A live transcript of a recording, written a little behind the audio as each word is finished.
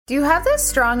Do you have this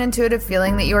strong intuitive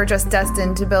feeling that you are just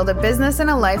destined to build a business and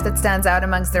a life that stands out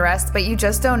amongst the rest, but you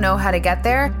just don't know how to get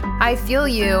there? I feel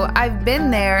you. I've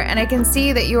been there, and I can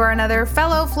see that you are another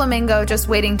fellow flamingo just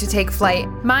waiting to take flight.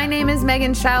 My name is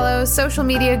Megan Shallow, social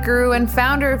media guru and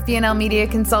founder of BNL Media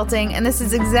Consulting, and this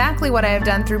is exactly what I have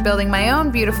done through building my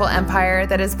own beautiful empire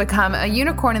that has become a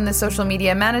unicorn in the social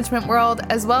media management world,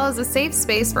 as well as a safe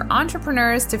space for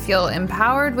entrepreneurs to feel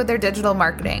empowered with their digital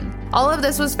marketing. All of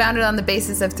this was founded on the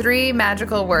basis of 3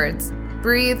 magical words: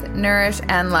 breathe, nourish,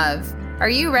 and love. Are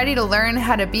you ready to learn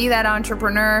how to be that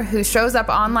entrepreneur who shows up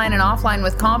online and offline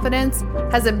with confidence,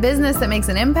 has a business that makes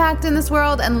an impact in this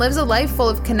world, and lives a life full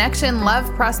of connection, love,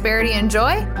 prosperity, and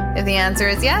joy? If the answer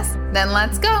is yes, then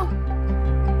let's go.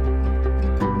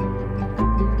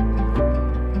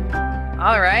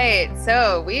 All right,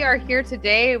 so we are here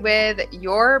today with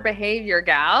your behavior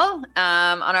gal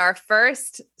on our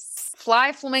first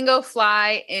Fly Flamingo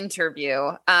Fly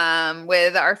interview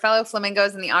with our fellow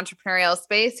flamingos in the entrepreneurial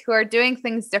space who are doing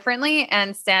things differently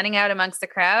and standing out amongst the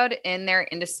crowd in their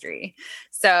industry.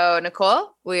 So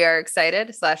Nicole, we are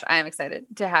excited / I am excited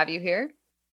to have you here.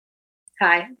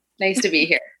 Hi, nice to be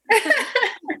here.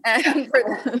 And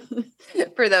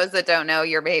for those that don't know,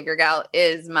 your behavior gal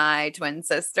is my twin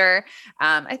sister.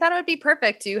 I thought it would be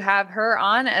perfect to have her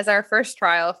on as our first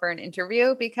trial for an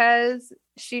interview because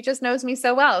she just knows me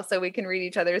so well, so we can read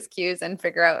each other's cues and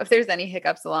figure out if there's any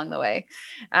hiccups along the way.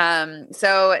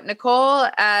 So Nicole,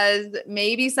 as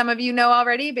maybe some of you know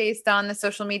already based on the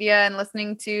social media and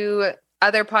listening to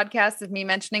other podcasts of me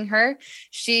mentioning her,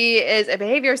 she is a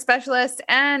behavior specialist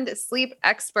and sleep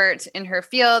expert in her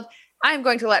field. I'm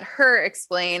going to let her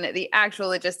explain the actual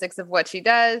logistics of what she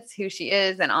does, who she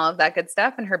is, and all of that good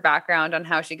stuff, and her background on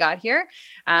how she got here.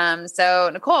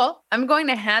 So Nicole, I'm going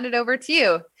to hand it over to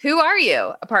you. Who are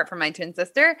you, apart from my twin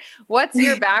sister? What's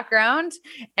your background?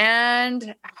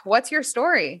 And what's your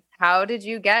story? How did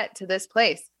you get to this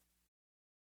place?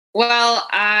 Well,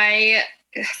 I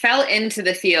fell into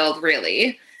the field,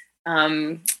 really.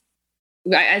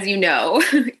 As you know,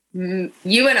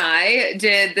 you and I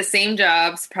did the same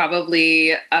jobs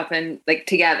probably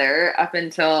together up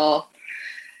until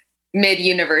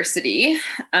mid-university.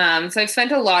 So I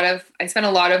spent a lot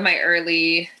of my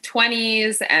early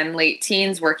 20s and late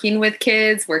teens working with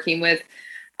kids, working with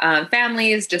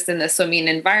families, just in the swimming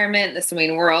environment, the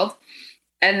swimming world.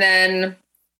 And then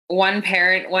one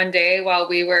parent one day while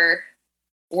we were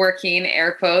working,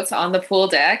 air quotes, on the pool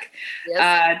deck,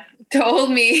 yes,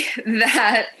 told me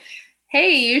that, hey,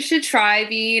 you should try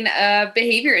being a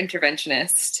behavior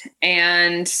interventionist.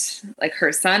 And like,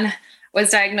 her son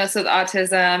was diagnosed with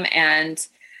autism, and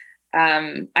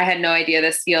I had no idea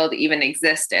this field even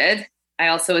existed. I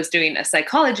also was doing a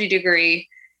psychology degree,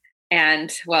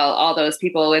 and well, all those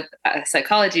people with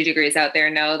psychology degrees out there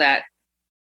know that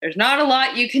there's not a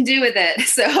lot you can do with it.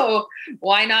 So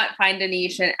why not find a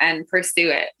niche and pursue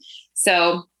it?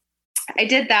 So I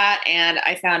did that, and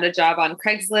I found a job on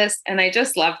Craigslist, and I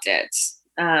just loved it.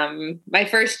 My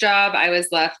first job, I was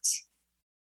left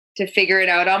to figure it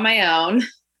out on my own.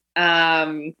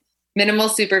 Minimal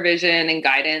supervision and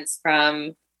guidance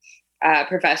from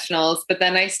professionals. But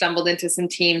then I stumbled into some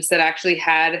teams that actually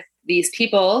had these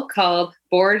people called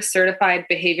board certified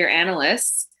behavior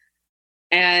analysts.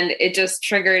 And it just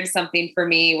triggered something for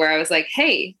me where I was like,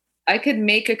 hey, I could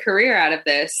make a career out of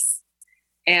this,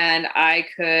 and I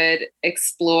could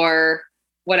explore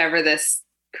whatever this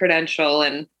credential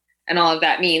and all of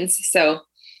that means. So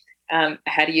I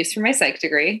had a use for my psych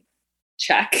degree.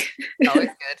 Check. Always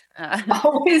good.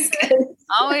 Always good.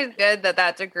 Always good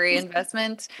that degree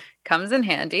investment comes in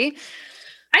handy.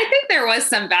 I think there was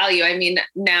some value. I mean,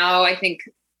 now I think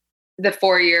the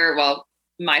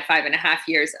my 5.5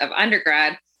 years of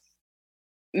undergrad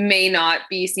may not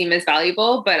be seen as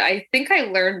valuable, but I think I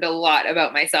learned a lot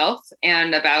about myself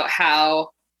and about how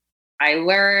I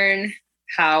learn,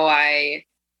 how I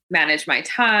manage my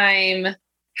time,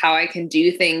 how I can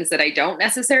do things that I don't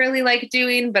necessarily like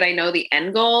doing, but I know the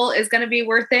end goal is going to be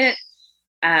worth it.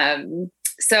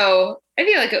 So I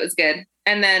feel like it was good.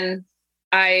 And then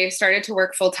I started to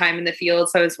work full time in the field.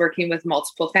 So I was working with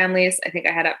multiple families. I think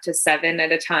I had up to 7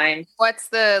 at a time. What's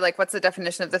the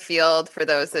definition of the field for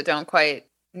those that don't quite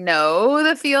know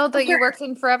the field that you worked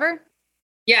in forever?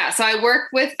 Yeah. So I work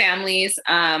with families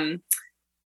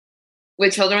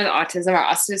with children with autism or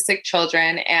autistic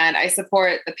children, and I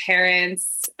support the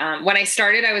parents. When I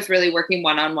started, I was really working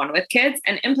one-on-one with kids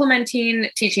and implementing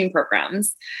teaching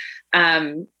programs.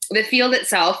 The field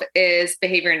itself is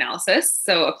behavior analysis,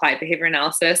 so applied behavior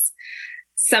analysis.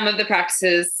 Some of the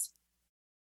practices,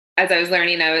 as I was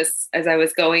learning, as I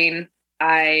was going,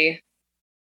 I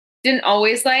didn't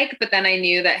always like, but then I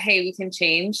knew that, hey, we can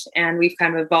change, and we've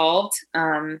kind of evolved.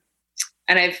 And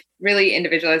I've really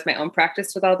individualized my own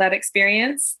practice with all that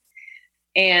experience.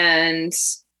 And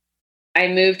I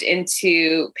moved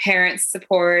into parent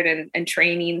support and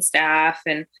training staff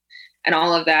and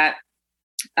all of that,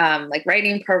 like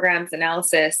writing programs,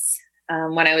 analysis,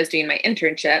 when I was doing my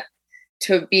internship,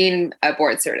 to being a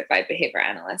board certified behavior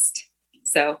analyst.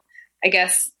 So I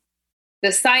guess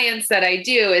the science that I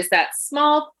do is that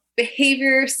small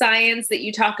behavior science that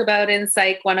you talk about in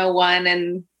Psych 101.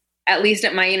 And at least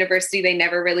at my university, they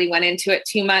never really went into it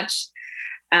too much.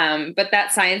 But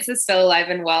that science is still alive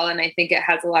and well, and I think it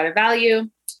has a lot of value.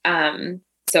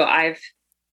 So I've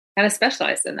kind of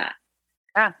specialized in that.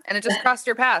 Yeah. And it just crossed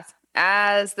your path,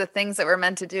 as the things that we're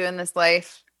meant to do in this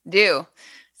life do.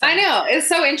 So. I know. It's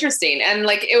so interesting. And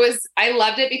like, I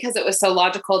loved it because it was so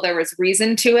logical. There was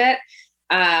reason to it.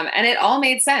 And it all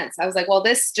made sense. I was like, well,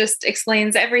 this just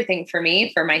explains everything for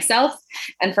me, for myself,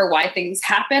 and for why things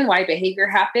happen, why behavior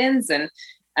happens.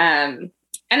 And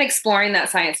exploring that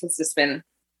science has just been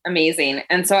amazing.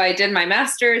 And so I did my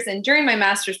master's, and during my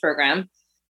master's program,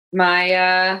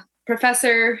 my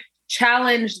professor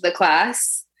challenged the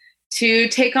class to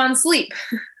take on sleep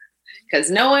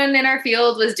because no one in our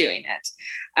field was doing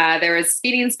it. There was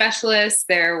speeding specialists,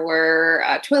 there were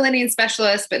toileting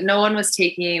specialists, but no one was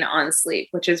taking on sleep,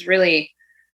 which is really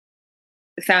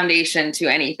the foundation to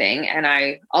anything. And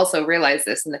I also realized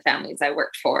this in the families I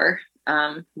worked for.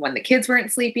 When the kids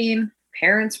weren't sleeping,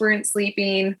 parents weren't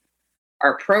sleeping,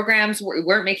 our programs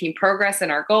weren't making progress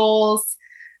in our goals.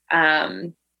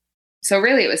 So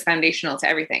really it was foundational to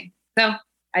everything. So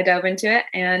I dove into it,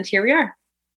 and here we are.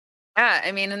 Yeah,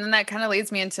 I mean, and then that kind of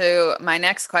leads me into my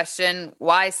next question.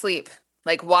 Why sleep?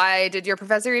 Like, why did your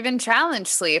professor even challenge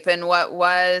sleep? And what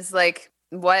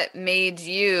made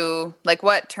you, like,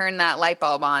 what turned that light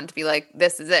bulb on to be like,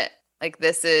 this is it? Like,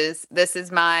 this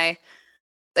is my,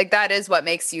 like, that is what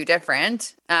makes you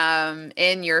different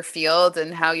in your field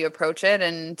and how you approach it.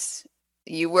 And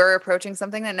you were approaching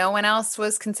something that no one else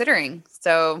was considering.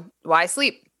 So why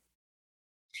sleep?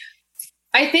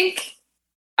 I think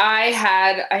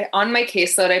on my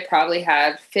caseload, I probably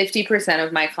had 50%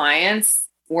 of my clients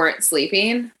weren't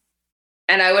sleeping.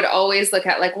 And I would always look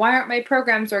at, like, why aren't my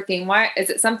programs working? Why is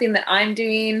it something that I'm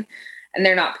doing and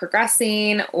they're not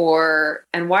progressing?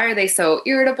 And why are they so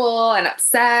irritable and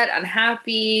upset,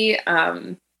 unhappy?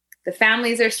 The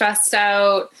families are stressed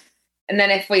out. And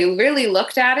then if we really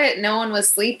looked at it, no one was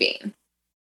sleeping.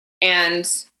 And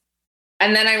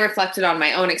then I reflected on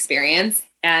my own experience.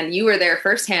 And you were there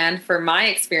firsthand for my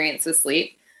experience with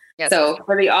sleep. Yes. So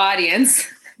for the audience,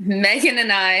 Megan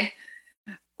and I,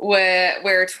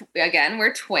 we're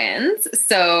twins.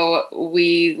 So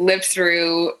we lived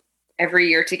through every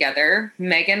year together.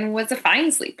 Megan was a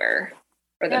fine sleeper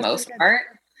for the most part.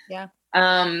 Yeah.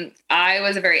 I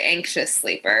was a very anxious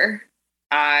sleeper.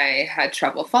 I had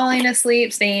trouble falling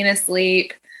asleep, staying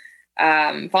asleep.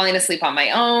 Falling asleep on my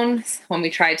own when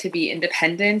we tried to be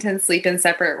independent and sleep in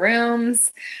separate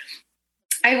rooms.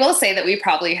 I will say that we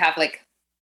probably have like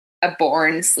a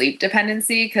born sleep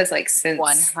dependency because, like, since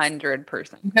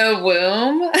 100% the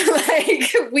womb,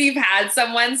 like, we've had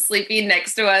someone sleeping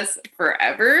next to us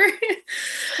forever.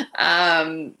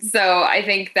 So I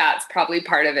think that's probably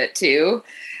part of it too.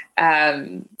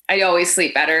 I always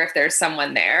sleep better if there's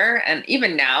someone there. And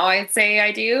even now I'd say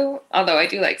I do, although I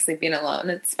do like sleeping alone.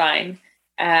 It's fine.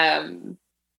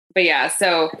 But yeah,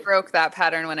 so I broke that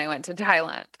pattern when I went to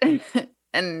Thailand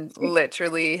and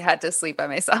literally had to sleep by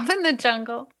myself in the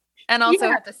jungle, and also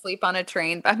had to sleep on a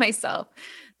train by myself.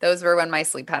 Those were when my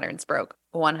sleep patterns broke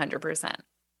 100%.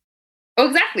 Oh,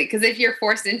 exactly. Because if you're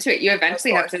forced into it, you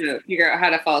eventually have to figure out how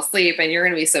to fall asleep, and you're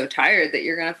going to be so tired that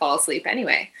you're going to fall asleep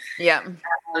anyway. Yeah.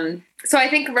 So I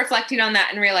think reflecting on that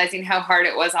and realizing how hard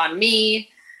it was on me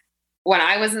when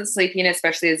I wasn't sleeping,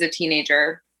 especially as a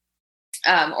teenager,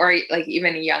 or like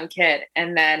even a young kid,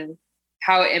 and then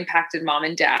how it impacted mom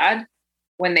and dad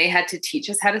when they had to teach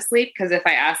us how to sleep. Because if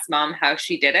I asked mom how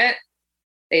she did it,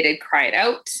 they did cry it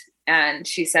out. And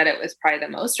she said it was probably the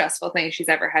most stressful thing she's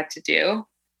ever had to do,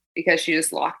 because she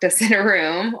just locked us in a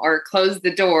room or closed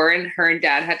the door, and her and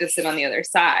dad had to sit on the other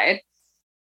side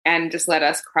and just let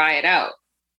us cry it out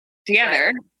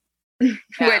together. Right.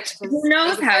 Which who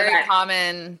knows how that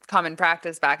common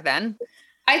practice back then.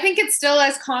 I think it's still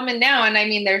as common now. And I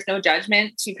mean, there's no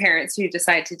judgment to parents who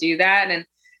decide to do that.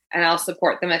 And I'll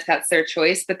support them if that's their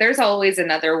choice, but there's always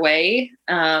another way.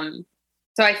 So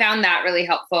I found that really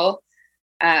helpful,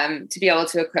 to be able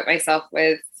to equip myself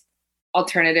with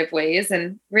alternative ways.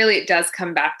 And really it does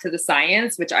come back to the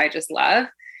science, which I just love.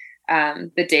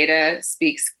 The data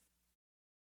speaks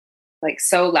like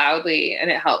so loudly, and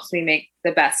it helps me make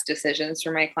the best decisions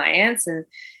for my clients.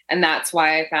 And that's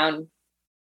why I found,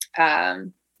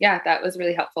 that was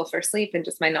really helpful for sleep, and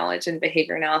just my knowledge and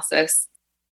behavior analysis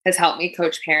has helped me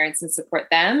coach parents and support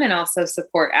them, and also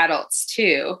support adults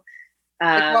too.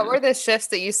 Like, what were the shifts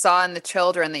that you saw in the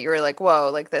children that you were like, whoa,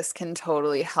 like this can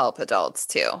totally help adults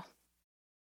too?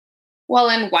 Well,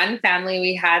 in one family,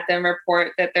 we had them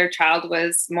report that their child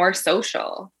was more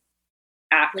social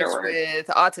afterwards. With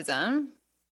autism.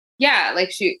 Yeah,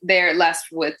 like they're less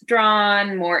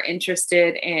withdrawn, more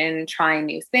interested in trying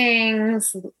new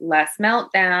things, less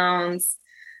meltdowns.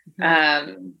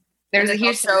 There's a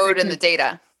huge showed in the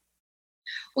data.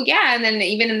 Well, yeah, and then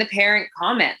even in the parent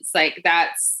comments, like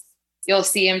you'll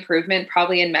see improvement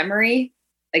probably in memory.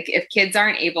 Like if kids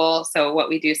aren't able, so what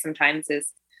we do sometimes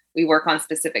is we work on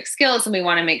specific skills, and we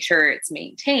want to make sure it's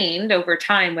maintained over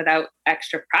time without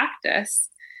extra practice.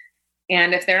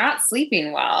 And if they're not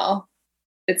sleeping well,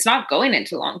 it's not going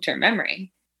into long-term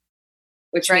memory,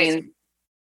 which means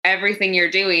everything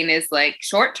you're doing is like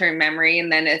short-term memory.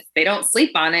 And then if they don't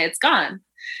sleep on it, it's gone.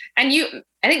 And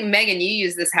I think, Megan, you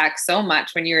use this hack so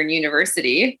much when you were in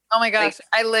university. Oh my gosh.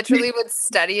 I literally would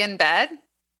study in bed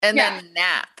and then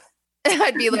nap.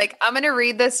 I'd be like, I'm going to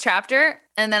read this chapter,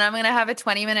 and then I'm going to have a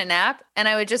 20-minute nap. And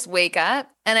I would just wake up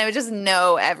and I would just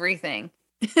know everything.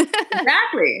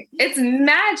 Exactly. It's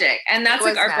magic. And that's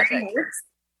like our brain works.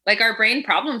 Like our brain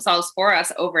problem solves for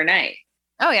us overnight.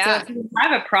 Oh yeah. So if you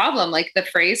have a problem, like the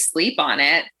phrase sleep on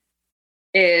it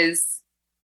is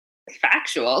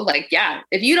factual. Like, yeah,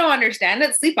 if you don't understand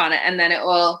it, sleep on it. And then it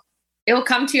will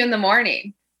come to you in the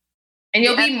morning, and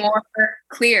you'll be more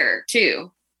clear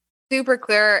too. Super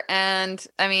clear. And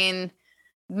I mean,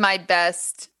 my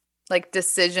best like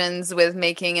decisions with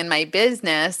making in my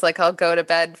business, like I'll go to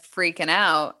bed freaking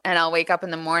out and I'll wake up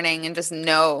in the morning and just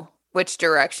know which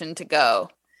direction to go.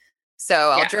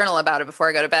 So I'll journal about it before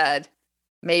I go to bed.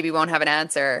 Maybe won't have an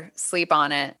answer, sleep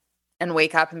on it, and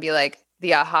wake up and be like,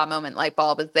 the aha moment light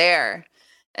bulb is there.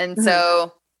 And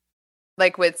so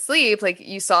like with sleep, like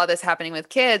you saw this happening with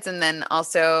kids. And then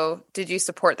also, did you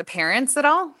support the parents at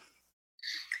all?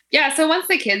 Yeah. So once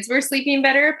the kids were sleeping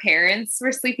better, parents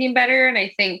were sleeping better. And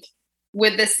I think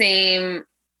with the same,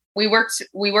 we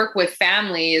work with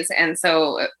families. And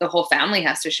so the whole family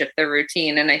has to shift their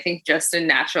routine. And I think just a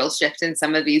natural shift in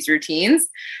some of these routines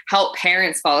help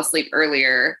parents fall asleep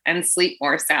earlier and sleep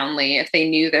more soundly if they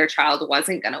knew their child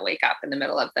wasn't going to wake up in the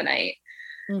middle of the night.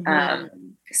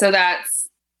 So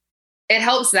it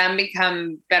helps them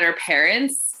become better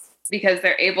parents, because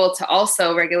they're able to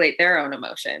also regulate their own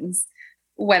emotions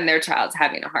when their child's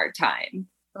having a hard time.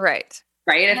 Right.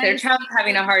 If their child's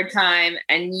having a hard time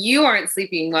and you aren't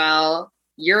sleeping well,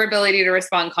 your ability to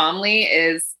respond calmly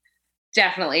is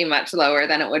definitely much lower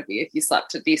than it would be if you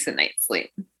slept a decent night's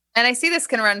sleep. And I see this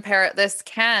can run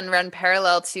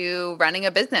parallel to running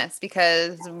a business,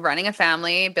 because running a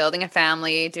family, building a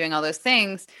family, doing all those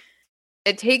things,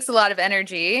 it takes a lot of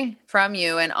energy from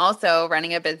you, and also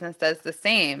running a business does the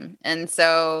same. And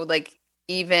so like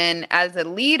even as a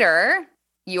leader,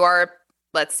 you are,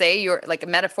 let's say you're like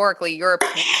metaphorically, you're a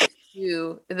parent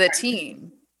to the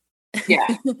team. Yeah.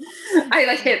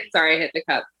 I hit the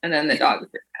cup, and then the dog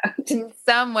in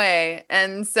some way.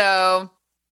 And so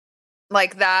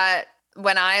like that,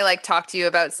 when I like talk to you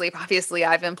about sleep, obviously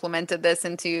I've implemented this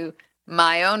into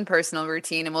my own personal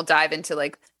routine, and we'll dive into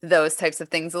like those types of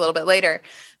things a little bit later.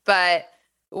 But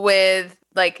with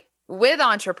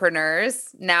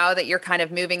entrepreneurs, now that you're kind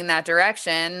of moving in that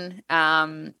direction,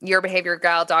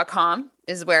 yourbehaviorgal.com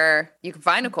is where you can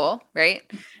find Nicole, right?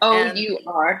 You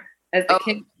are, as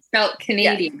the spelled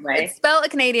Canadian way. It's spelled a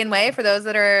Canadian way for those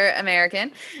that are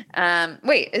American.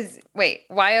 Wait,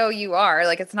 Y-O-U-R,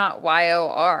 like it's not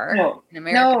Y-O-R in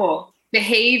America. No,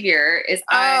 behavior is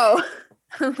like,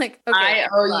 okay,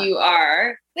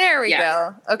 I-O-U-R. There we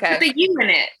go. Okay. Put the U in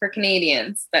it for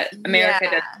Canadians, but America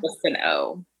does just an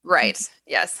O. Right.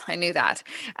 Yes, I knew that.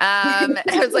 I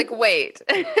was like, wait,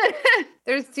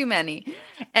 there's too many.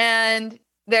 And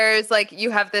there's like, you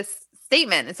have this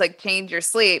statement. It's like, change your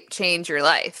sleep, change your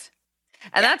life.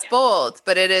 And that's bold,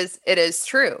 but it is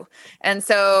true. And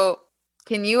so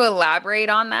can you elaborate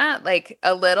on that like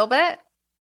a little bit?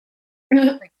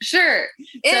 Sure.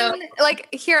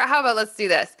 How about let's do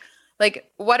this.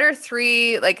 Like, what are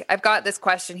three, like, I've got this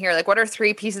question here, like, what are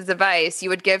three pieces of advice you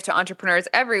would give to entrepreneurs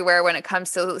everywhere when it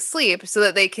comes to sleep, so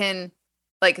that they can,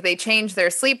 like, they change their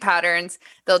sleep patterns,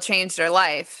 they'll change their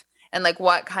life? And like,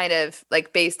 what kind of,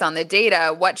 like, based on the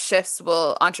data, what shifts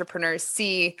will entrepreneurs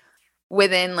see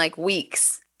within like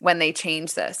weeks when they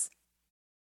change this?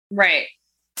 Right.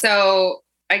 So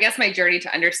I guess my journey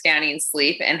to understanding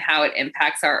sleep and how it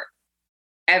impacts our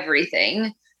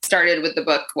everything started with the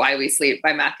book Why We Sleep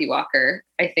by Matthew Walker.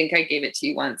 I think I gave it to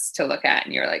you once to look at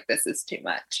and you're like, this is too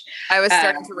much. I was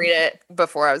starting to read it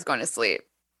before I was going to sleep.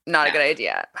 Not a good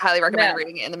idea. Highly recommend No.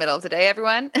 reading it in the middle of the day,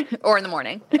 everyone, or in the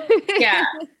morning. Yeah.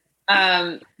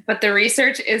 But the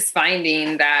research is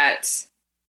finding that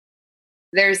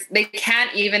they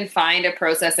can't even find a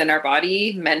process in our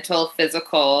body, mental,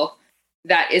 physical,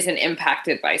 that isn't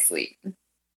impacted by sleep.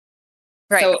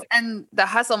 Right. So, and the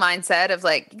hustle mindset of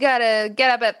like, you gotta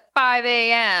get up at 5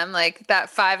 a.m., like that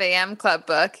 5 a.m. club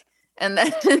book. And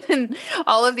then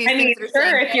all of these things are sure,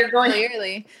 saying if you're going really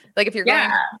early, like if you're going,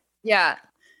 yeah.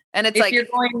 And it's if like, you're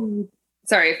going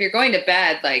to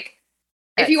bed, like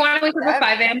if you want to wake up at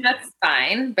 5 a.m., that's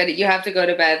fine, but you have to go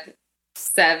to bed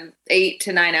 8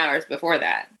 to 9 hours before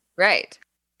that. Right.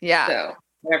 Yeah. So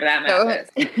whatever that math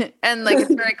is. And like,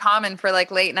 it's very common for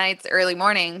like late nights, early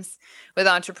mornings with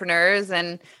entrepreneurs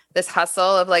and this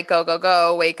hustle of like,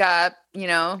 go, wake up,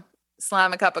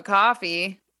 slam a cup of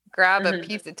coffee, grab a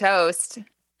piece of toast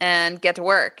and get to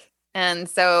work. And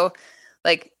so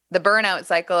like the burnout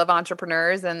cycle of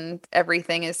entrepreneurs and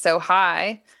everything is so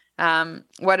high.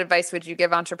 What advice would you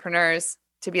give entrepreneurs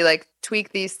to be like,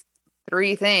 tweak these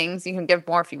 3 things? You can give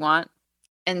more if you want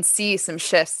and see some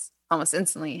shifts almost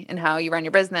instantly in how you run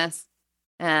your business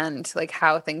and like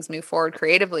how things move forward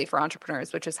creatively for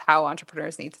entrepreneurs, which is how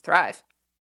entrepreneurs need to thrive.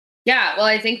 Yeah. Well,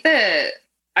 I think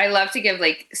I love to give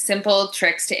like simple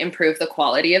tricks to improve the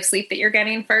quality of sleep that you're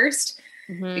getting first,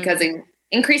 because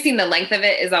increasing the length of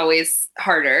it is always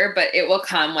harder, but it will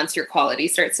come once your quality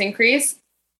starts to increase.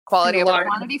 Quality over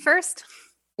quantity first.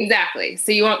 Exactly.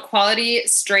 So you want quality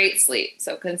straight sleep.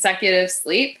 So consecutive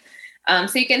sleep.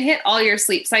 So you can hit all your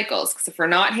sleep cycles. Because if we're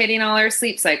not hitting all our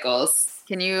sleep cycles.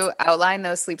 Can you outline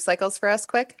those sleep cycles for us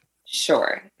quick?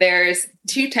 Sure. There's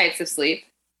 2 types of sleep.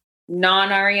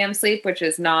 Non-REM sleep, which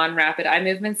is non-rapid eye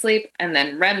movement sleep, and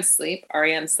then REM sleep,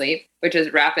 REM sleep, which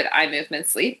is rapid eye movement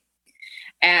sleep.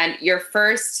 And your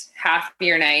first half of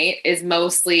your night is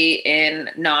mostly in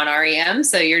non-REM.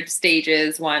 So your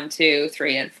stages 1, 2,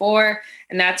 3, and 4,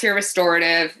 and that's your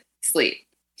restorative sleep.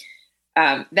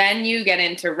 Then you get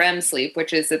into REM sleep,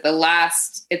 which is at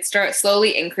it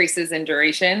slowly increases in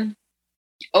duration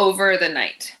over the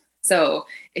night. So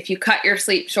if you cut your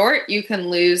sleep short, you can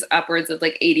lose upwards of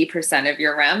like 80% of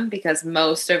your REM, because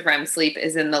most of REM sleep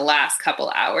is in the last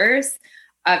couple hours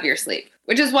of your sleep,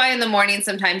 which is why in the morning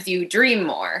sometimes you dream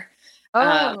more.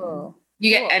 And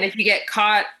if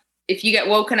you get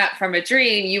woken up from a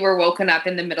dream, you were woken up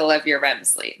in the middle of your REM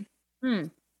sleep.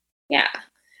 Yeah.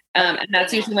 And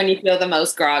that's usually when you feel the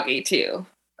most groggy too,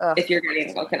 if you're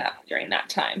getting woken up during that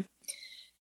time.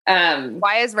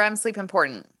 Why is REM sleep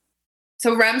important?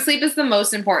 So REM sleep is the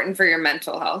most important for your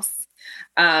mental health,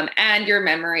 and your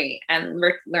memory and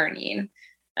learning.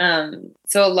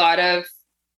 So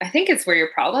I think it's where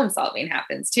your problem solving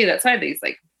happens too. That's why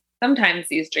sometimes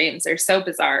these dreams are so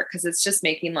bizarre, because it's just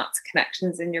making lots of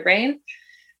connections in your brain.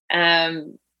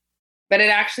 But it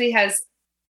actually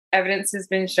evidence has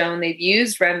been shown they've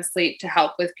used REM sleep to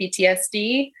help with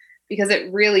PTSD, because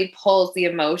it really pulls the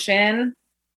emotion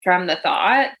from the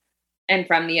thought and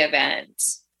from the event.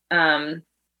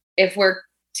 If we're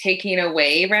taking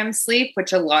away REM sleep,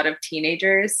 which a lot of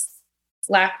teenagers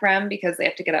lack REM because they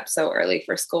have to get up so early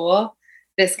for school,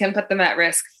 this can put them at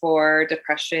risk for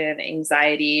depression,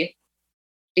 anxiety,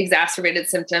 exacerbated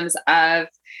symptoms of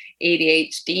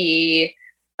ADHD,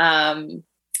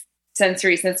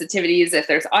 sensory sensitivities. If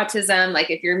there's autism,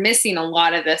 like if you're missing a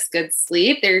lot of this good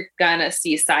sleep, they're gonna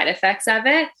see side effects of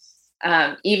it,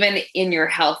 even in your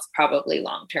health, probably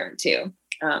long-term too.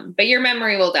 But your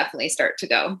memory will definitely start to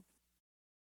go.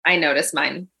 I noticed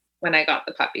mine when I got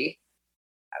the puppy.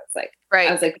 I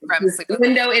was like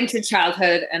window into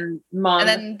childhood and mom. And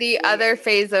then the other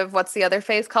phase of, what's the other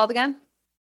phase called again?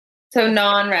 So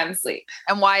non-REM sleep.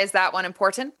 And why is that one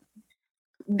important?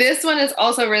 This one is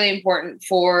also really important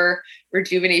for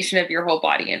rejuvenation of your whole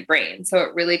body and brain. So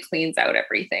it really cleans out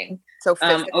everything. So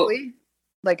physically,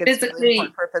 it's really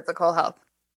important for physical health.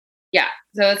 Yeah.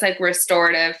 So it's like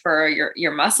restorative for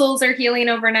your muscles are healing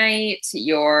overnight,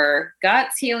 your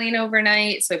gut's healing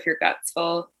overnight. So if your gut's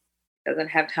full, it doesn't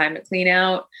have time to clean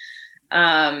out.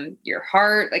 Your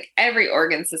heart, like every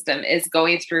organ system is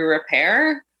going through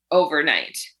repair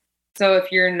overnight. So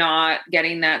if you're not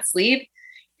getting that sleep,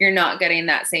 you're not getting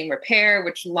that same repair,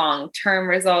 which long-term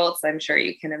results, I'm sure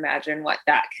you can imagine what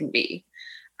that can be.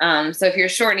 So if you're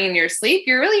shortening your sleep,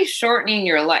 you're really shortening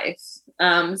your life.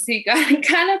 So you got to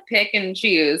kind of pick and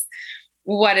choose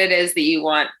what it is that you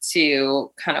want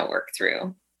to kind of work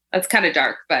through. That's kind of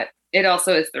dark, but it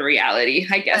also is the reality,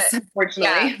 I guess,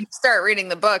 unfortunately. Yeah, start reading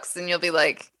the books and you'll be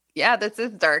like, yeah, this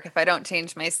is dark if I don't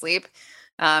change my sleep.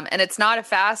 And it's not a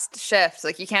fast shift.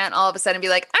 Like you can't all of a sudden be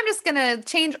like, I'm just going to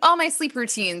change all my sleep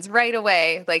routines right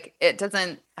away. Like it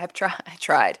doesn't, I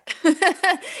tried.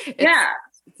 Yeah.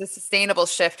 It's a sustainable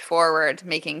shift forward,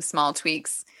 making small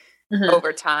tweaks Mm-hmm.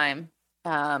 over time.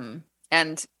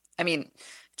 And I mean,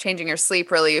 changing your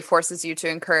sleep really forces you to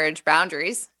encourage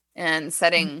boundaries, and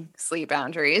setting sleep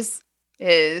boundaries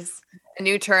is a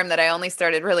new term that I only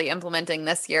started really implementing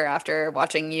this year after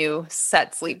watching you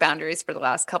set sleep boundaries for the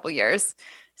last couple years,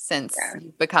 since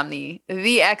you've become the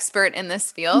expert in this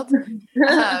field.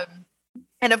 Yeah.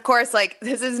 And of course, like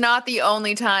this is not the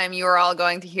only time you are all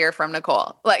going to hear from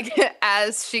Nicole. Like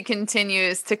as she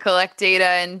continues to collect data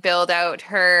and build out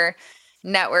her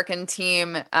network and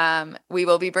team, we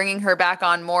will be bringing her back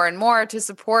on more and more to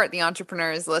support the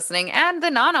entrepreneurs listening and the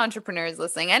non-entrepreneurs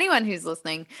listening, anyone who's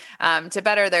listening, to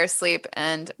better their sleep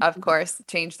and, of course,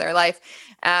 change their life.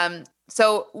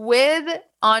 So with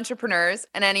entrepreneurs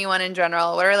and anyone in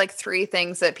general, what are like 3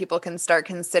 things that people can start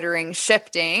considering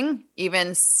shifting,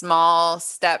 even small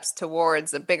steps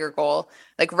towards a bigger goal,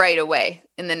 like right away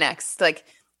in the next, like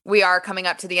we are coming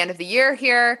up to the end of the year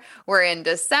here. We're in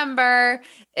December.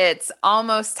 It's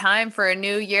almost time for a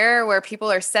new year where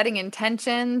people are setting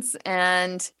intentions,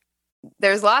 and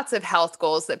there's lots of health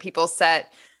goals that people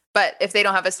set. But if they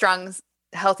don't have a strong,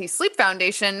 healthy sleep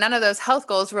foundation, none of those health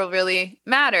goals will really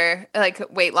matter, like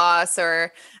weight loss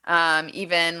or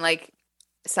even like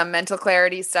some mental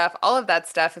clarity stuff, all of that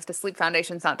stuff. If the sleep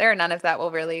foundation's not there, none of that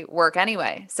will really work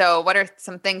anyway. So what are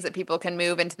some things that people can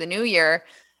move into the new year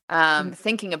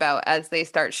thinking about as they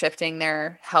start shifting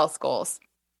their health goals?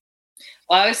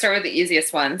 Well, I always start with the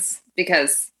easiest ones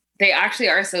because they actually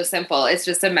are so simple. It's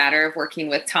just a matter of working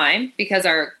with time because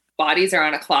our bodies are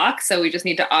on a clock. So we just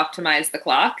need to optimize the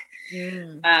clock.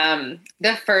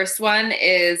 The first one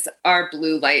is our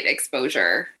blue light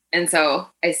exposure. And so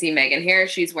I see Megan here.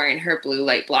 She's wearing her blue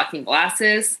light blocking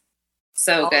glasses.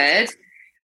 So good.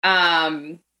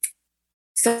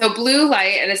 So blue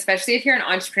light, and especially if you're an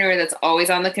entrepreneur that's always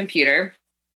on the computer,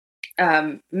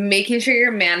 making sure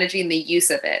you're managing the use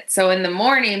of it. So in the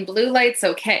morning, blue light's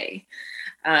okay.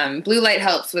 Blue light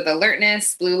helps with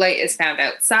alertness. Blue light is found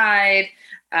outside.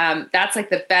 That's like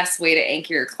the best way to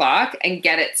anchor your clock and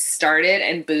get it started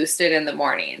and boosted in the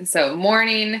morning. So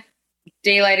morning,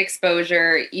 daylight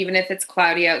exposure, even if it's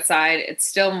cloudy outside, it's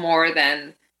still more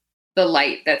than the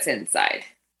light that's inside.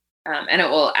 And it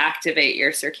will activate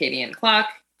your circadian clock,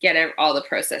 get all the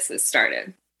processes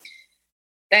started.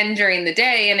 Then during the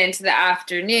day and into the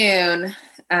afternoon,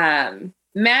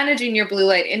 managing your blue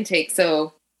light intake.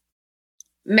 So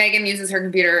Megan uses her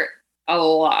computer a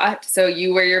lot. So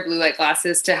you wear your blue light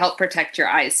glasses to help protect your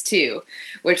eyes too,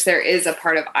 which there is a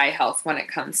part of eye health when it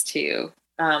comes to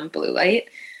blue light.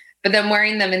 But then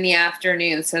wearing them in the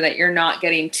afternoon so that you're not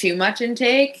getting too much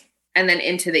intake, and then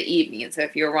into the evening. So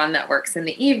if you're one that works in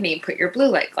the evening, put your blue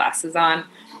light glasses on.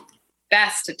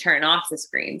 Best to turn off the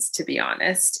screens, to be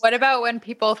honest. What about when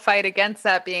people fight against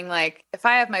that, being like, if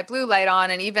I have my blue light on,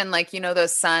 and even like,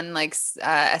 those sun, like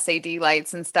SAD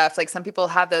lights and stuff, like some people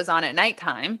have those on at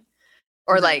nighttime,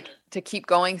 or like to keep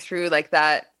going through like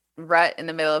that rut in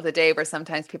the middle of the day where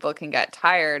sometimes people can get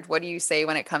tired. What do you say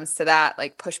when it comes to that,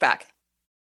 like pushback?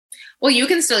 Well, you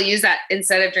can still use that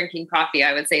instead of drinking coffee.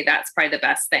 I would say that's probably the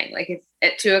best thing. Like if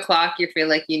at 2:00 you feel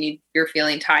like you're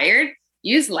feeling tired,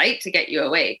 use light to get you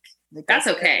awake. Like that's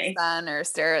okay. Sun or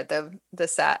stare at the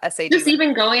SAD. Just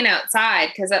even going outside,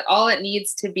 because all it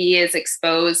needs to be is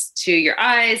exposed to your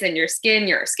eyes and your skin.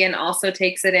 Your skin also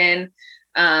takes it in.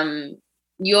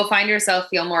 You'll find yourself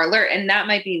feel more alert, and that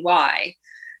might be why.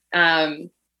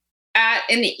 In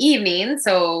the evening,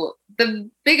 so the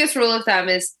biggest rule of thumb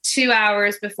is 2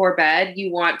 hours before bed, you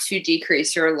want to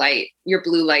decrease your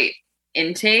blue light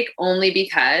intake, only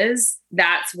because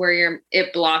that's where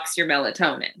it blocks your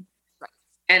melatonin. Right.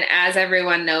 And as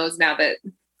everyone knows now that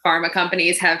pharma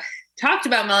companies have talked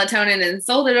about melatonin and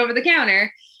sold it over the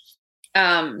counter,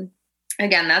 again,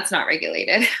 that's not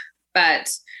regulated, but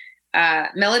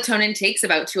melatonin takes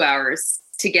about 2 hours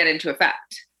to get into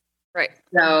effect. Right.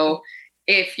 So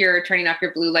if you're turning off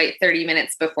your blue light 30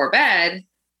 minutes before bed,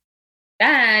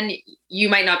 then you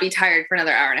might not be tired for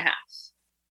another hour and a half.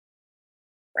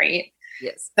 Right?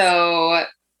 Yes. So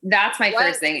that's my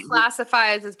first thing.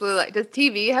 Classifies as blue light. Does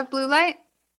TV have blue light?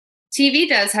 TV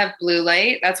does have blue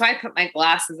light. That's why I put my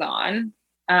glasses on.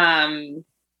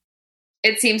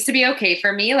 It seems to be okay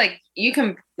for me. Like you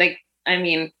can,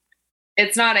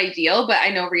 it's not ideal, but I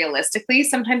know realistically,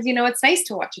 sometimes, it's nice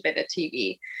to watch a bit of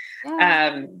TV.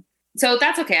 Yeah. So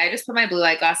that's okay. I just put my blue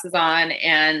light glasses on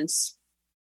and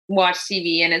watch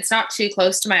TV, and it's not too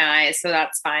close to my eyes, so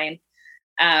that's fine.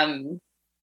 And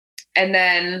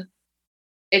then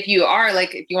if you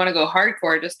want to go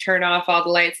hardcore, just turn off all the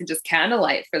lights and just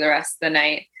candlelight for the rest of the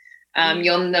night.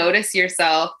 You'll notice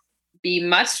yourself be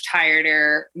much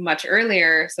tireder much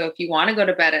earlier. So if you want to go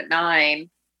to bed at 9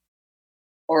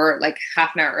 or like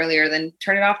half an hour earlier, then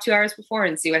turn it off 2 hours before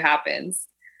and see what happens.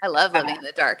 I love living in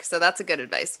the dark. So that's a good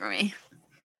advice for me.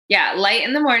 Yeah. Light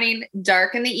in the morning,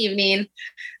 dark in the evening.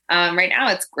 Right now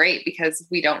it's great because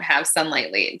we don't have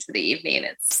sunlight late into the evening.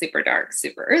 It's super dark,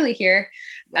 super early here.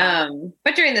 Yeah.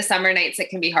 But during the summer nights, it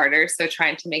can be harder. So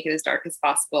trying to make it as dark as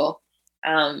possible.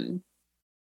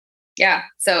 Yeah.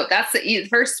 So that's the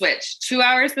first switch, 2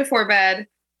 hours before bed.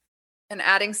 And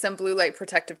adding some blue light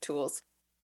protective tools.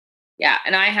 Yeah.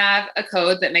 And I have a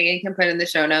code that Megan can put in the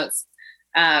show notes.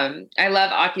 I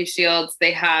love OcuShields.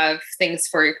 They have things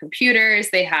for your computers.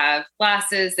 They have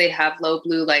glasses. They have low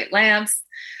blue light lamps.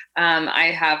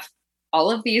 I have all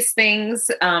of these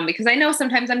things because I know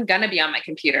sometimes I'm going to be on my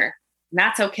computer. And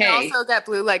that's okay. I also got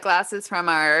blue light glasses from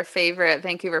our favorite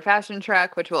Vancouver fashion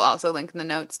truck, which we'll also link in the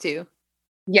notes too.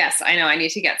 Yes, I know. I need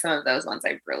to get some of those ones.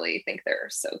 I really think they're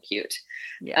so cute.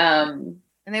 Yeah. And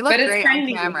they look great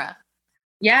on camera.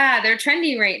 Yeah, they're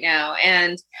trendy right now.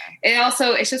 And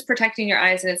it's just protecting your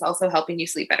eyes and it's also helping you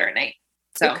sleep better at night.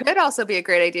 So it could also be a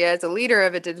great idea as a leader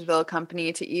of a digital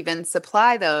company to even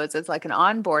supply those as like an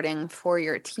onboarding for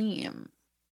your team.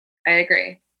 I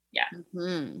agree. Yeah.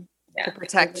 Mm-hmm. Yeah. To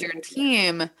protect your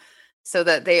team so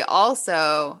that they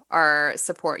also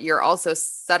you're also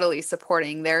subtly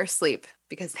supporting their sleep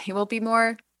because they will be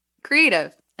more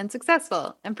creative and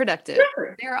successful and productive.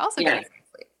 Sure. They're also getting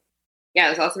sleep. Yeah,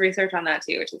 there's also research on that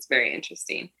too, which is very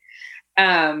interesting.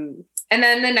 And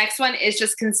then the next one is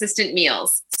just consistent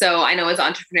meals. So I know as an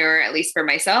entrepreneur, at least for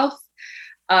myself,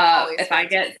 if I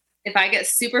get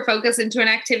super focused into an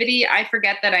activity, I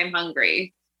forget that I'm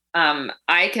hungry.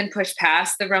 I can push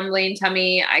past the rumbling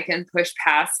tummy. I can push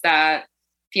past that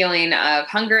feeling of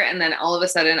hunger. And then all of a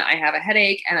sudden I have a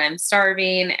headache and I'm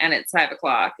starving and it's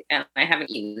 5:00 and I haven't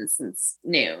eaten since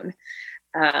noon.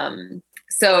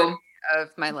 So of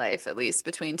my life, at least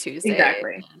between Tuesday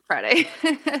and Friday.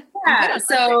 Yeah.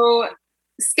 So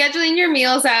scheduling your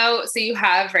meals out so you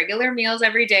have regular meals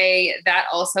every day, that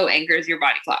also anchors your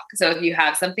body clock. So if you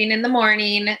have something in the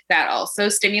morning, that also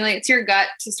stimulates your gut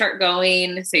to start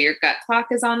going. So your gut clock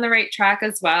is on the right track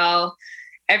as well.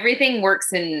 Everything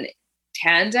works in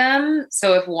tandem.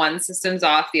 So if one system's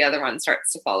off, the other one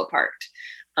starts to fall apart.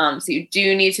 So you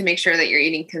do need to make sure that you're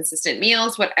eating consistent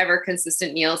meals, whatever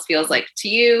consistent meals feels like to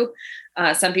you.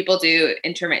 Some people do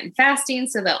intermittent fasting,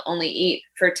 so they'll only eat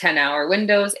for 10-hour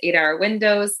windows, 8-hour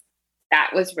windows. That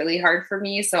was really hard for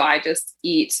me. So I just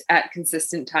eat at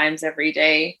consistent times every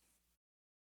day.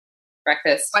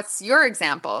 Breakfast. What's your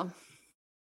example?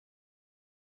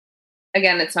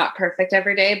 Again, it's not perfect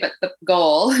every day, but the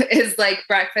goal is like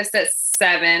breakfast at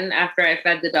 7 after I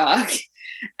fed the dog.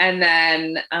 And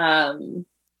then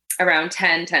around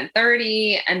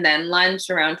 10:30, and then lunch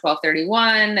around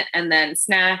 12:31, and then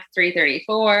snack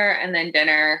 3:34, and then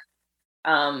dinner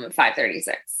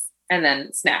 5:36, and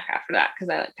then snack after that because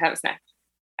I like to have a snack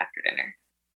after dinner.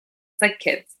 It's like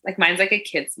kids. Like mine's like a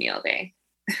kid's meal day.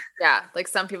 Yeah, like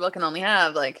some people can only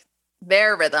have like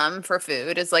their rhythm for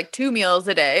food is like 2 meals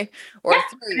a day or 3.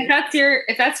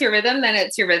 If that's your rhythm, then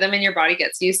it's your rhythm and your body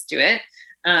gets used to it.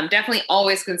 Definitely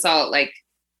always consult like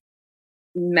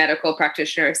medical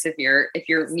practitioners if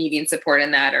you're needing support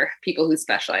in that or people who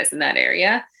specialize in that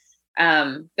area.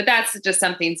 But that's just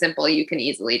something simple you can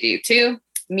easily do too.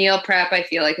 Meal prep, I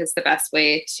feel like is the best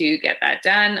way to get that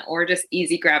done, or just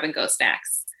easy grab and go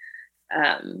snacks.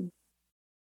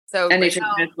 So a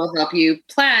nutritionist will help you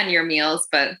plan your meals,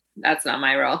 but that's not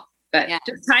my role. But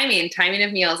just timing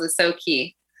of meals is so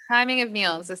key. Timing of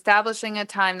meals, establishing a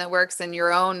time that works in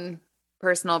your own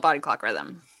personal body clock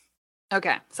rhythm.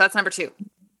 Okay, so that's number 2.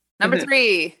 Number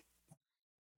 3.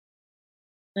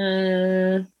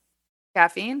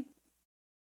 Caffeine?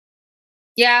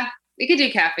 Yeah, we could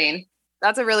do caffeine.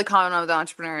 That's a really common one with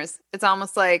entrepreneurs. It's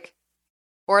almost like,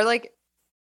 or like,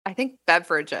 I think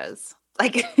beverages.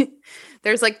 Like,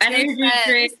 there's like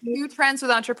 2 trends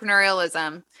with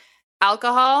entrepreneurialism.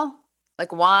 Alcohol,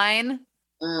 like wine,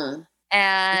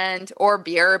 or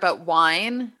beer, but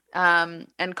wine.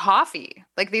 And coffee.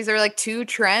 Like these are like 2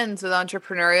 trends with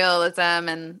entrepreneurialism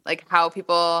and like how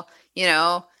people,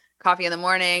 coffee in the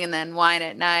morning and then wine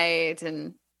at night.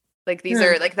 And like, these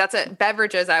are like, that's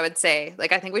beverages, I would say.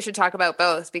 Like, I think we should talk about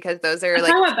both because those are Let's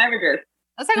talk about beverages.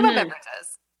 Let's talk about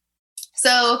beverages.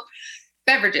 So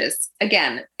beverages.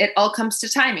 Again, it all comes to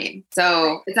timing.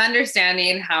 So it's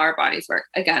understanding how our bodies work.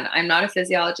 Again, I'm not a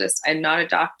physiologist. I'm not a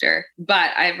doctor,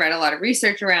 but I've read a lot of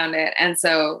research around it. And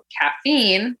so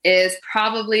caffeine is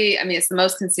probably, I mean, it's the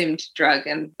most consumed drug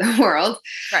in the world.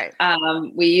 Right.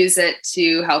 We use it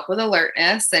to help with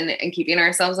alertness and keeping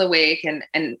ourselves awake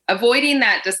and avoiding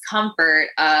that discomfort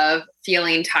of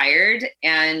feeling tired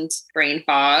and brain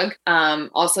fog.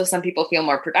 Also, some people feel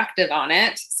more productive on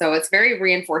it. So it's very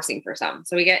reinforcing for some.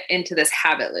 So we get into this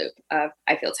habit loop of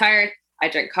I feel tired, I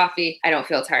drink coffee, I don't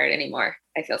feel tired anymore.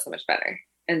 I feel so much better.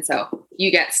 And so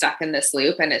you get stuck in this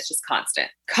loop and it's just constant.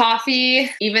 Coffee,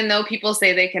 even though people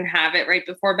say they can have it right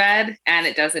before bed and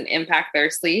it doesn't impact their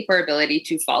sleep or ability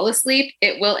to fall asleep,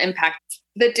 it will impact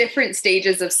the different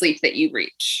stages of sleep that you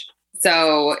reach.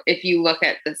 So if you look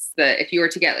at this, if you were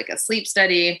to get like a sleep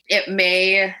study, it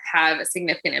may have a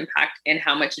significant impact in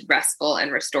how much restful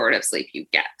and restorative sleep you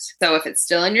get. So if it's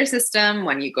still in your system,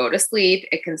 when you go to sleep,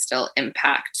 it can still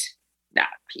impact that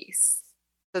piece.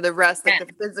 So the rest, like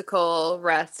the physical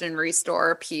rest and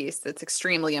restore piece that's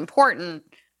extremely important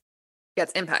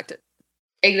gets impacted.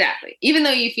 Exactly. Even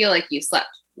though you feel like you slept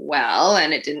well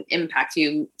and it didn't impact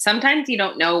you, sometimes you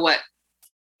don't know what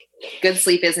good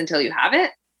sleep is until you have it.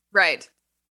 Right.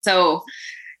 So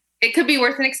it could be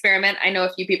worth an experiment. I know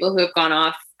a few people who have gone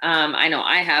off. I know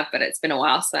I have, but it's been a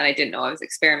while, so I didn't know I was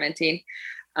experimenting.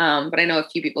 But I know a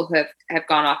few people who have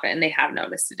gone off it and they have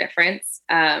noticed a difference.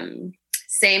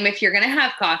 Same if you're going to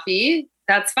have coffee,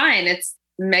 that's fine. It's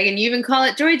Megan, you even call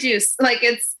it joy juice. Like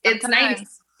it's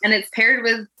nice. And it's paired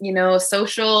with,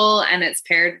 social, and it's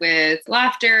paired with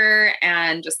laughter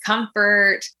and just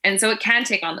comfort. And so it can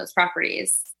take on those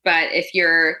properties. But if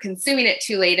you're consuming it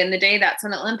too late in the day, that's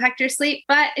when it'll impact your sleep.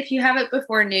 But if you have it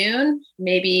before noon,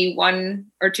 maybe 1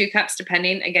 or 2 cups,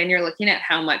 depending, again, you're looking at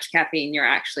how much caffeine you're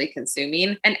actually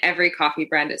consuming. And every coffee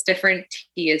brand is different.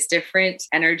 Tea is different.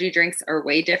 Energy drinks are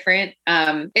way different.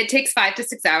 It takes 5 to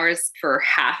 6 hours for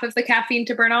half of the caffeine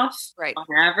to burn off, right, on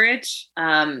average.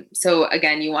 So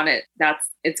again, you want it,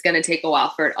 it's going to take a while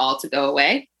for it all to go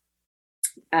away.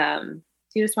 You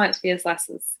just want it to be as less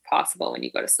as possible when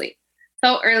you go to sleep.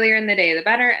 So earlier in the day, the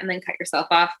better, and then cut yourself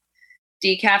off.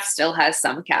 Decaf still has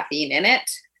some caffeine in it.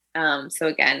 So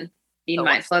again, being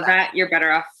mindful of that. You're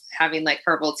better off having like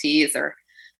herbal teas or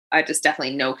just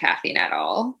definitely no caffeine at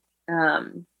all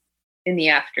in the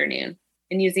afternoon.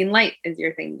 And using light is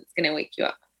your thing that's going to wake you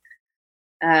up.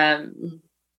 And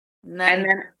then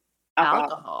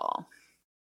alcohol.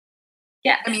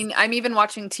 Yeah. I mean, I'm even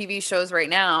watching TV shows right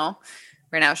now.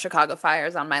 Right now, Chicago Fire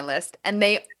is on my list. And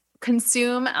they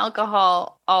consume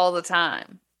alcohol all the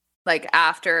time, like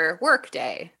after work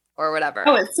day or whatever.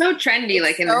 Oh, it's so trendy. It's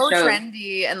like in the shows.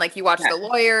 Trendy. And like you watch the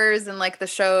lawyers and like the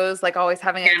shows, like always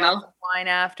having a glass of wine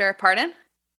after. Pardon?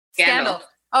 Scandal.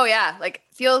 Oh yeah. Like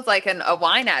feels like a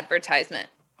wine advertisement.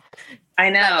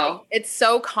 I know. Like, it's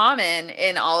so common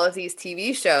in all of these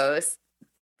TV shows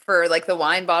for like the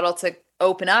wine bottle to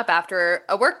open up after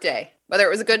a work day, whether it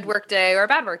was a good work day or a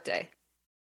bad work day.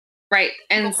 Right.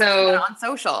 And so on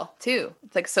social too,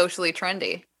 it's like socially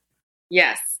trendy.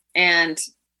 Yes. And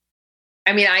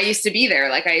I mean, I used to be there.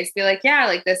 Like I used to be like, yeah,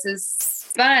 like this is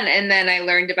fun. And then I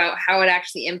learned about how it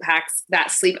actually impacts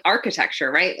that sleep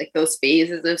architecture, right? Like those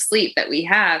phases of sleep that we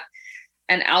have.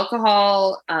 And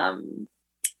alcohol,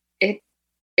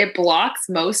 it blocks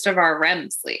most of our REM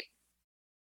sleep.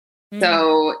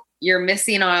 So you're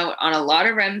missing out on a lot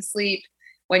of REM sleep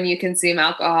when you consume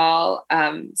alcohol,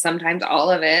 sometimes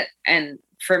all of it. And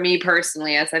for me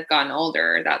personally, as I've gotten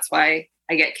older, that's why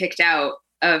I get kicked out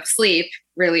of sleep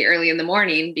really early in the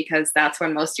morning, because that's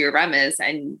when most of your REM is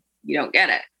and you don't get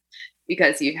it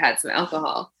because you've had some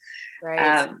alcohol.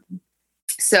 Right.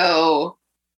 So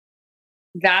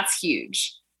that's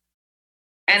huge.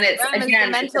 And it's,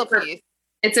 again,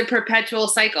 it's a perpetual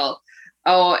cycle.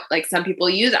 Oh, like some people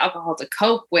use alcohol to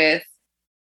cope with,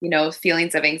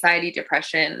 feelings of anxiety,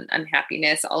 depression,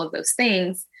 unhappiness, all of those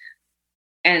things.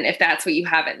 And if that's what you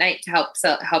have at night to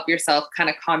help yourself kind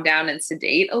of calm down and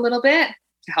sedate a little bit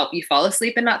to help you fall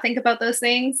asleep and not think about those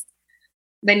things,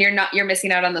 then you're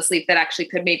missing out on the sleep that actually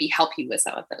could maybe help you with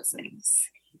some of those things.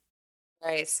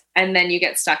 Right. And then you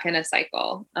get stuck in a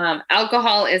cycle.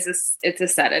 Alcohol it's a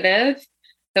sedative.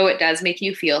 So it does make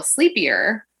you feel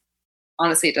sleepier.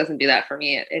 Honestly, it doesn't do that for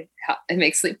me. It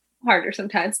makes sleep harder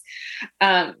sometimes.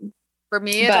 For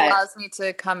me, it allows me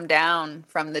to come down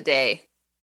from the day.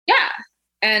 Yeah.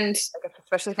 And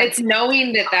especially it's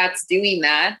knowing that that's doing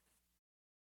that.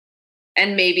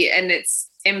 And it's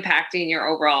impacting your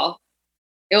overall,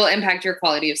 it will impact your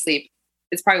quality of sleep.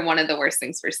 It's probably one of the worst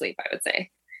things for sleep, I would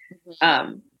say.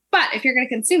 But if you're going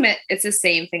to consume it, it's the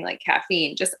same thing like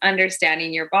caffeine, just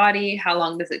understanding your body. How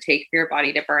long does it take for your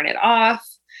body to burn it off?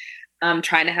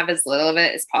 Trying to have as little of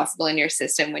it as possible in your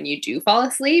system when you do fall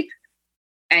asleep,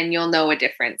 and you'll know a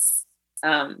difference.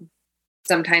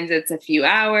 Sometimes it's a few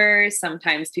hours.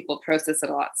 Sometimes people process it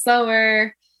a lot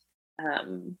slower.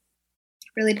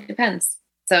 Really depends.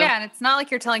 So yeah, and it's not like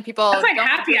you're telling people that's like don't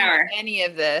happy drink hour. any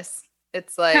of this.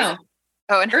 It's like, No.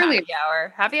 oh, and Early. happy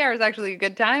hour. Happy hour is actually a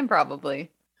good time,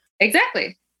 probably.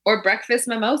 Exactly. Or breakfast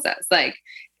mimosas. Like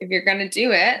if you're going to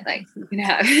do it, like you can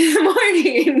have it in the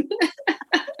morning.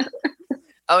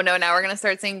 Oh no, now we're going to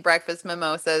start seeing breakfast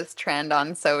mimosas trend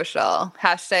on social.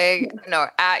 Hashtag, no,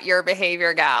 at your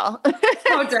behavior gal.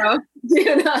 Oh, don't.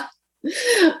 Do not.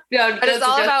 No, but it's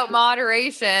all about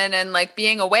moderation and like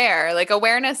being aware. Like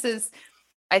awareness is,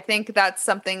 I think that's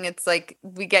something, it's like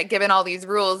we get given all these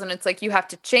rules and it's like you have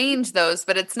to change those,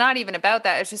 but it's not even about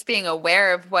that. It's just being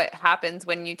aware of what happens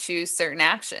when you choose certain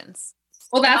actions.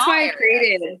 Well, that's why I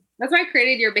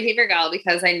created your behavior gal,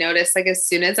 because I noticed like as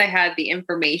soon as I had the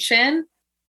information,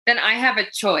 then I have a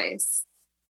choice.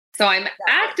 So I'm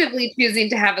actively choosing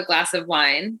to have a glass of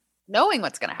wine. Knowing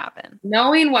what's going to happen.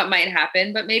 Knowing what might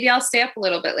happen, but maybe I'll stay up a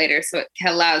little bit later so it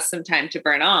allows some time to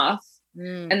burn off.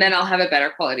 And then I'll have a better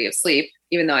quality of sleep,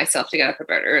 even though I still have to get up a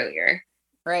bit earlier.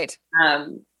 Right.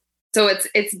 So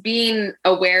it's being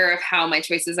aware of how my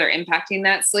choices are impacting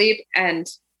that sleep. And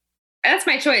that's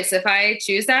my choice. If I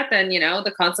choose that, then, you know,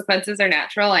 the consequences are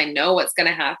natural. I know what's going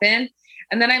to happen.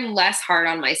 And then I'm less hard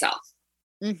on myself.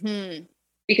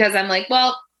 Because I'm like,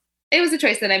 well, it was a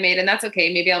choice that I made and that's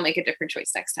okay. Maybe I'll make a different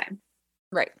choice next time.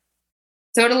 Right.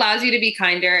 So it allows you to be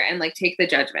kinder and like take the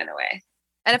judgment away.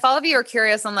 And if all of you are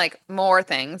curious on like more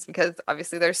things, because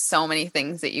obviously there's so many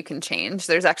things that you can change,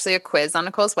 there's actually a quiz on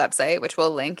Nicole's website, which we'll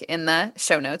link in the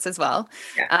show notes as well.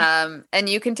 Yeah. And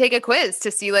you can take a quiz to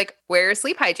see like where your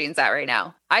sleep hygiene's at right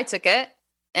now. I took it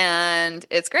and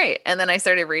it's great. And then I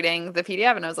started reading the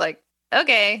PDF and I was like,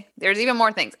 okay, there's even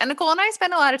more things. And Nicole and I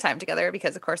spend a lot of time together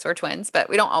because, of course, we're twins, but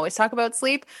we don't always talk about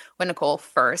sleep. When Nicole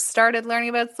first started learning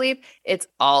about sleep, it's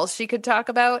all she could talk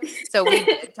about. So we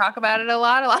did talk about it a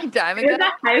long time ago.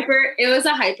 It was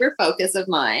a hyper focus of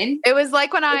mine. It was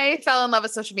like when I fell in love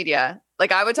with social media.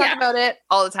 Like I would talk about it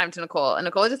all the time to Nicole, and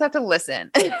Nicole would just have to listen.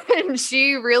 And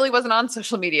she really wasn't on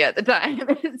social media at the time.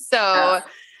 So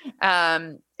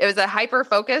it was a hyper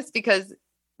focus because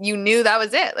you knew that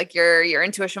was it. Like your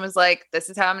intuition was like,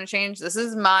 this is how I'm going to change. This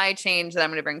is my change that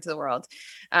I'm going to bring to the world.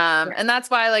 And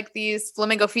that's why like these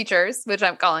flamingo features, which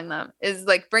I'm calling them, is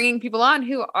like bringing people on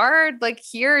who are like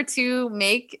here to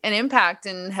make an impact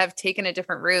and have taken a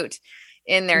different route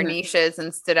in their niches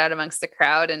and stood out amongst the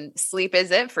crowd, and sleep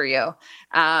is it for you.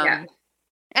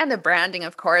 And the branding,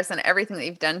 of course, and everything that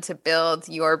you've done to build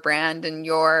your brand and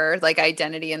your like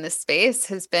identity in this space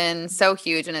has been so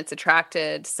huge, and it's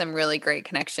attracted some really great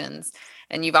connections.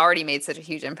 And you've already made such a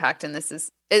huge impact. And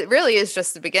it really is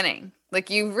just the beginning. Like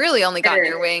you've really only gotten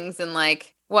your wings in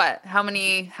like what? How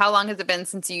long has it been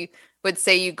since you would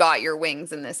say you got your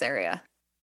wings in this area?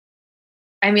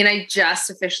 I mean, I just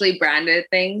officially branded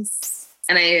things,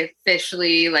 and I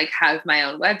officially like have my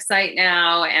own website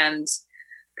now, and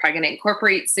probably going to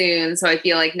incorporate soon. So I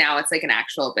feel like now it's like an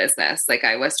actual business. Like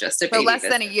I was just a baby less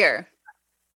than a year.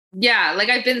 Yeah. Like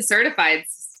I've been certified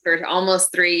for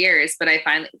almost 3 years, but I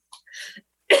finally,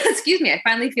 I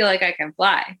finally feel like I can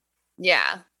fly.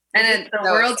 Yeah. And the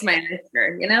world's my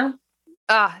oyster, you know?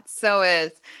 It so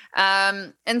is.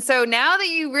 And so now that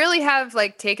you really have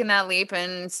like taken that leap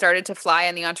and started to fly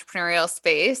in the entrepreneurial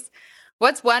space,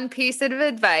 what's one piece of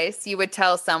advice you would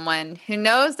tell someone who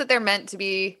knows that they're meant to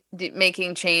be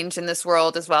making change in this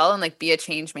world as well, and like be a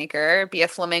change maker, be a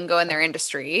flamingo in their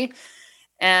industry,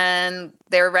 and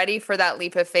they're ready for that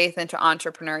leap of faith into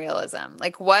entrepreneurialism?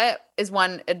 Like what is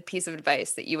one piece of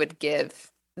advice that you would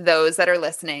give those that are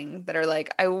listening that are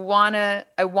like, I want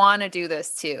to do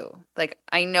this too. Like,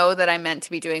 I know that I'm meant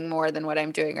to be doing more than what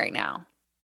I'm doing right now.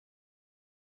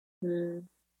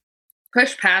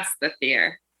 Push past the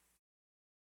fear.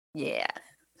 Yeah.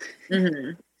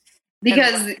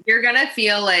 Because you're going to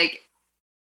feel like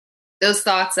those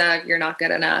thoughts of you're not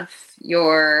good enough.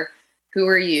 Who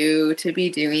are you to be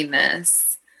doing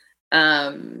this?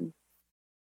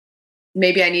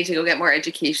 Maybe I need to go get more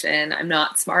education. I'm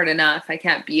not smart enough. I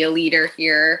can't be a leader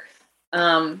here.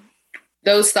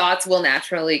 Those thoughts will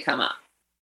naturally come up.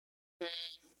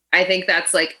 I think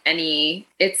that's like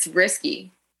it's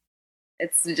risky.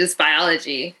 It's just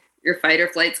biology. Your fight or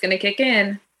flight's going to kick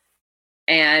in.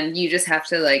 And you just have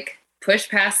to like push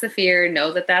past the fear,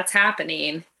 know that that's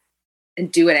happening, and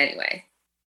do it anyway.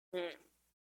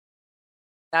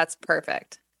 That's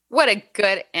perfect. What a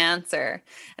good answer.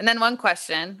 And then one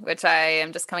question, which I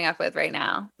am just coming up with right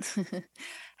now.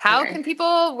 How can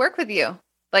people work with you?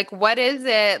 Like, what is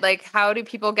it? Like, how do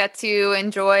people get to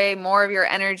enjoy more of your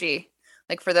energy?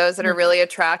 Like, for those that are really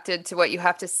attracted to what you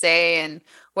have to say and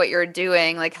what you're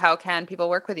doing, like, how can people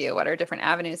work with you? What are different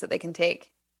avenues that they can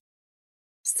take?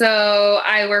 So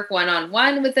I work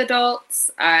one-on-one with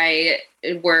adults. I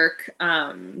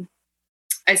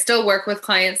still work with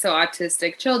clients, so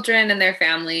autistic children and their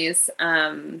families.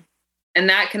 And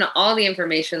that all the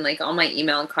information, like all my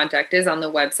email and contact is on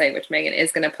the website, which Megan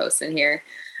is going to post in here.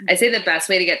 I say the best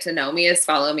way to get to know me is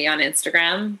follow me on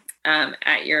Instagram,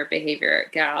 at Your Behavior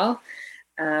Gal.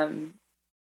 And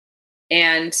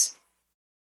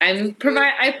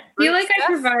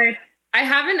I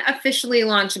haven't officially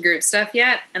launched group stuff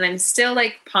yet, and I'm still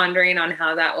like pondering on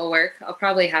how that will work. I'll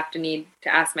probably have to need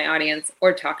to ask my audience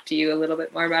or talk to you a little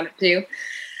bit more about it too.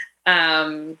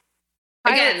 A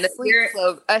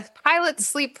pilot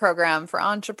sleep program for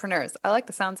entrepreneurs. I like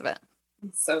the sounds of it.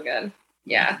 So good.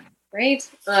 Yeah. Right.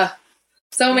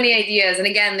 So many ideas. And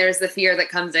again, there's the fear that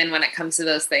comes in when it comes to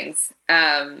those things.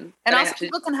 And also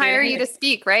people can hire you to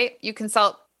speak, right? You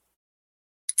consult.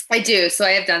 I do. So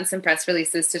I have done some press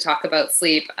releases to talk about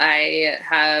sleep. I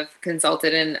have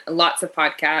consulted in lots of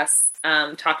podcasts,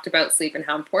 talked about sleep and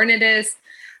how important it is.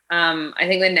 I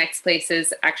think the next place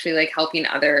is actually like helping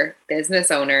other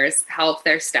business owners help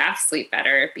their staff sleep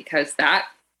better, because that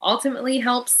ultimately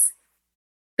helps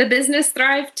the business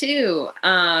thrive too.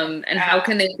 And how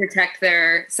can they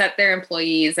set their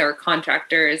employees or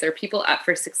contractors or people up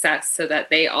for success so that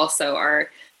they also are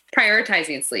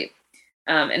prioritizing sleep,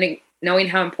 and knowing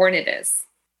how important it is.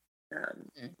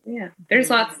 There's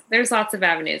lots of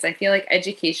avenues. I feel like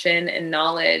education and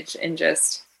knowledge and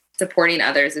just supporting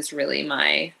others is really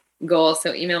my goal.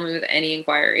 So email me with any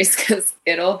inquiries, because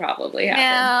it'll probably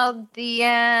happen.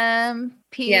 DM,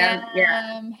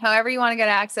 PM, however you want to get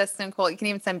access to Nicole. You can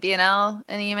even send BNL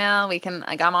an email.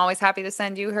 I'm always happy to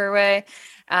send you her way.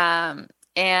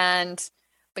 And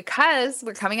because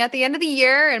we're coming at the end of the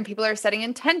year and people are setting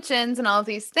intentions and all of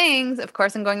these things, of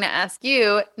course, I'm going to ask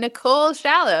you, Nicole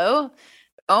Shallow,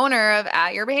 owner of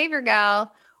At Your Behavior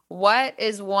Gal, what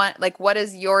is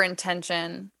your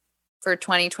intention for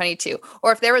 2022?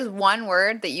 Or if there was one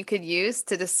word that you could use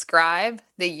to describe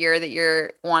the year that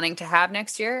you're wanting to have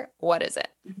next year, what is it?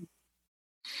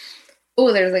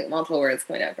 Oh, there's like multiple words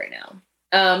coming up right now.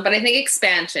 But I think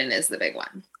expansion is the big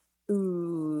one.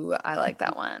 Ooh, I like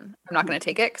that one. I'm not going to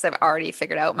take it because I've already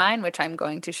figured out mine, which I'm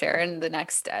going to share in the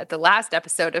last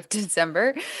episode of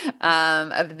December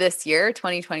of this year,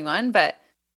 2021. But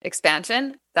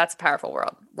expansion, that's a powerful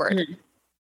word.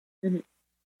 Mm-hmm.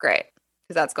 Great.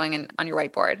 Because that's going in on your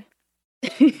whiteboard.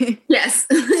 Yes.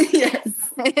 Yes.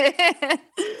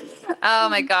 Oh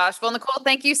my gosh. Well, Nicole,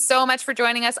 thank you so much for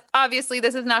joining us. Obviously,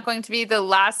 this is not going to be the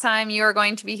last time you are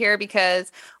going to be here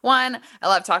because, one, I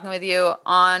love talking with you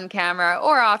on camera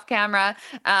or off camera.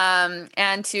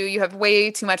 And two, you have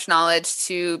way too much knowledge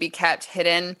to be kept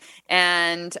hidden.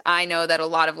 And I know that a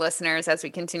lot of listeners, as we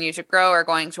continue to grow, are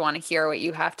going to want to hear what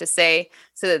you have to say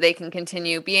so that they can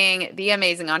continue being the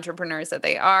amazing entrepreneurs that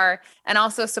they are, and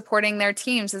also supporting their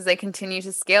teams as they continue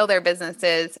to scale their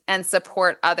businesses and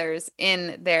support others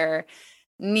in their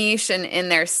niche and in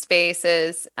their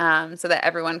spaces, so that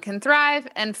everyone can thrive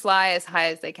and fly as high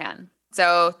as they can.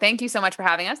 So thank you so much for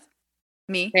having us.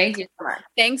 Thank you so much.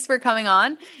 Thanks for coming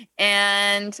on.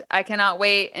 And I cannot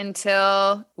wait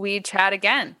until we chat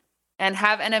again, and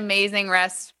have an amazing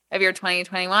rest of your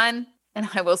 2021. And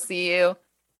I will see you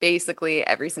basically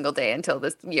every single day until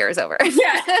this year is over.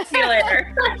 Yeah, see you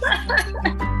later.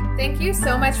 Thank you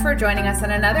so much for joining us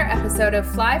on another episode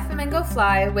of Fly Flamingo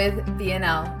Fly with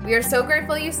BNL. We are so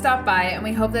grateful you stopped by, and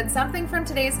we hope that something from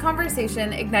today's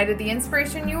conversation ignited the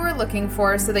inspiration you were looking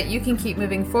for so that you can keep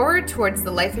moving forward towards the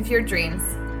life of your dreams.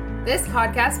 This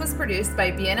podcast was produced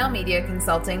by BNL Media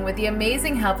Consulting with the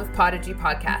amazing help of Podigy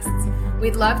Podcasts.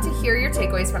 We'd love to hear your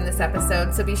takeaways from this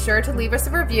episode, so be sure to leave us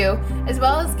a review, as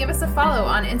well as give us a follow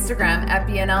on Instagram at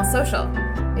BNL Social.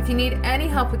 If you need any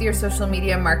help with your social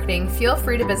media marketing, feel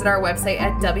free to visit our website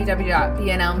at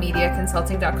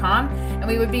www.bnlmediaconsulting.com, and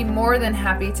we would be more than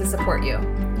happy to support you.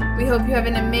 We hope you have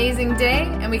an amazing day,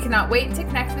 and we cannot wait to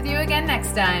connect with you again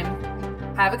next time.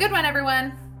 Have a good one,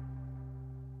 everyone.